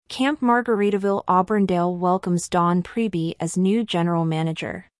Camp Margaritaville, Auburndale welcomes Dawn Priebe as new general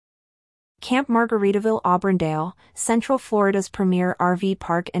manager. Camp Margaritaville, Auburndale, Central Florida's premier RV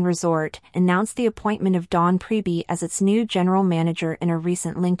park and resort, announced the appointment of Dawn Priebe as its new general manager in a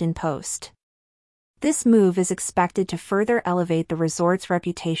recent LinkedIn post. This move is expected to further elevate the resort's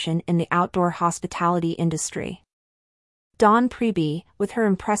reputation in the outdoor hospitality industry. Dawn Priebe, with her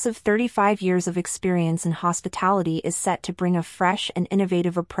impressive 35 years of experience in hospitality, is set to bring a fresh and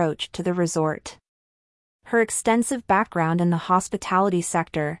innovative approach to the resort. Her extensive background in the hospitality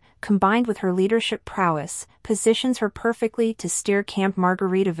sector, combined with her leadership prowess, positions her perfectly to steer Camp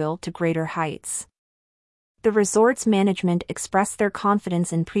Margaritaville to greater heights. The resort's management expressed their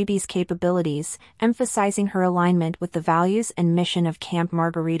confidence in Priebe's capabilities, emphasizing her alignment with the values and mission of Camp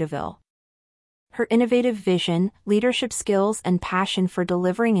Margaritaville. Her innovative vision, leadership skills, and passion for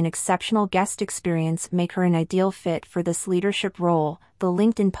delivering an exceptional guest experience make her an ideal fit for this leadership role, the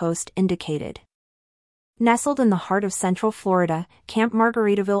LinkedIn post indicated. Nestled in the heart of Central Florida, Camp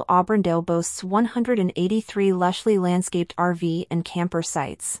Margaritaville, Auburndale boasts 183 lushly landscaped RV and camper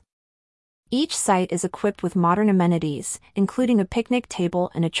sites. Each site is equipped with modern amenities, including a picnic table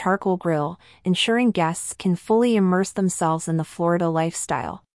and a charcoal grill, ensuring guests can fully immerse themselves in the Florida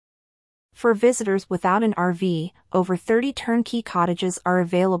lifestyle. For visitors without an RV, over 30 turnkey cottages are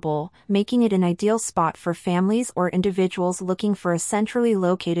available, making it an ideal spot for families or individuals looking for a centrally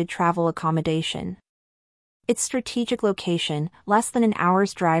located travel accommodation. Its strategic location, less than an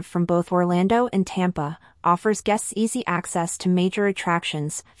hour's drive from both Orlando and Tampa, offers guests easy access to major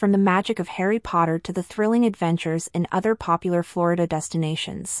attractions, from the magic of Harry Potter to the thrilling adventures in other popular Florida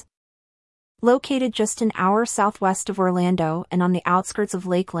destinations. Located just an hour southwest of Orlando and on the outskirts of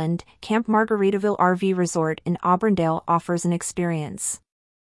Lakeland, Camp Margaritaville RV Resort in Auburndale offers an experience.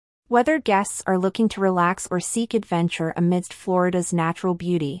 Whether guests are looking to relax or seek adventure amidst Florida's natural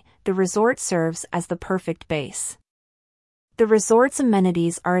beauty, the resort serves as the perfect base. The resort's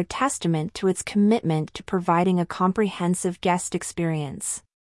amenities are a testament to its commitment to providing a comprehensive guest experience.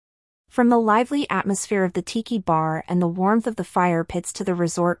 From the lively atmosphere of the tiki bar and the warmth of the fire pits to the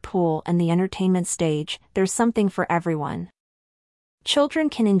resort pool and the entertainment stage, there's something for everyone. Children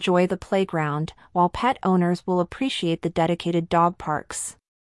can enjoy the playground, while pet owners will appreciate the dedicated dog parks.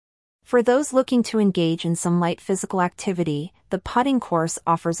 For those looking to engage in some light physical activity, the putting course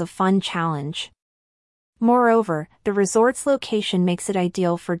offers a fun challenge. Moreover, the resort's location makes it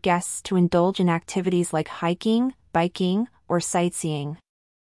ideal for guests to indulge in activities like hiking, biking, or sightseeing.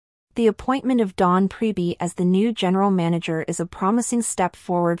 The appointment of Dawn Priebe as the new general manager is a promising step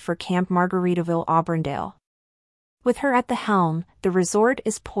forward for Camp Margaritaville, Auburndale. With her at the helm, the resort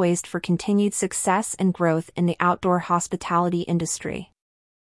is poised for continued success and growth in the outdoor hospitality industry.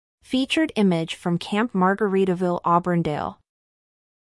 Featured image from Camp Margaritaville, Auburndale.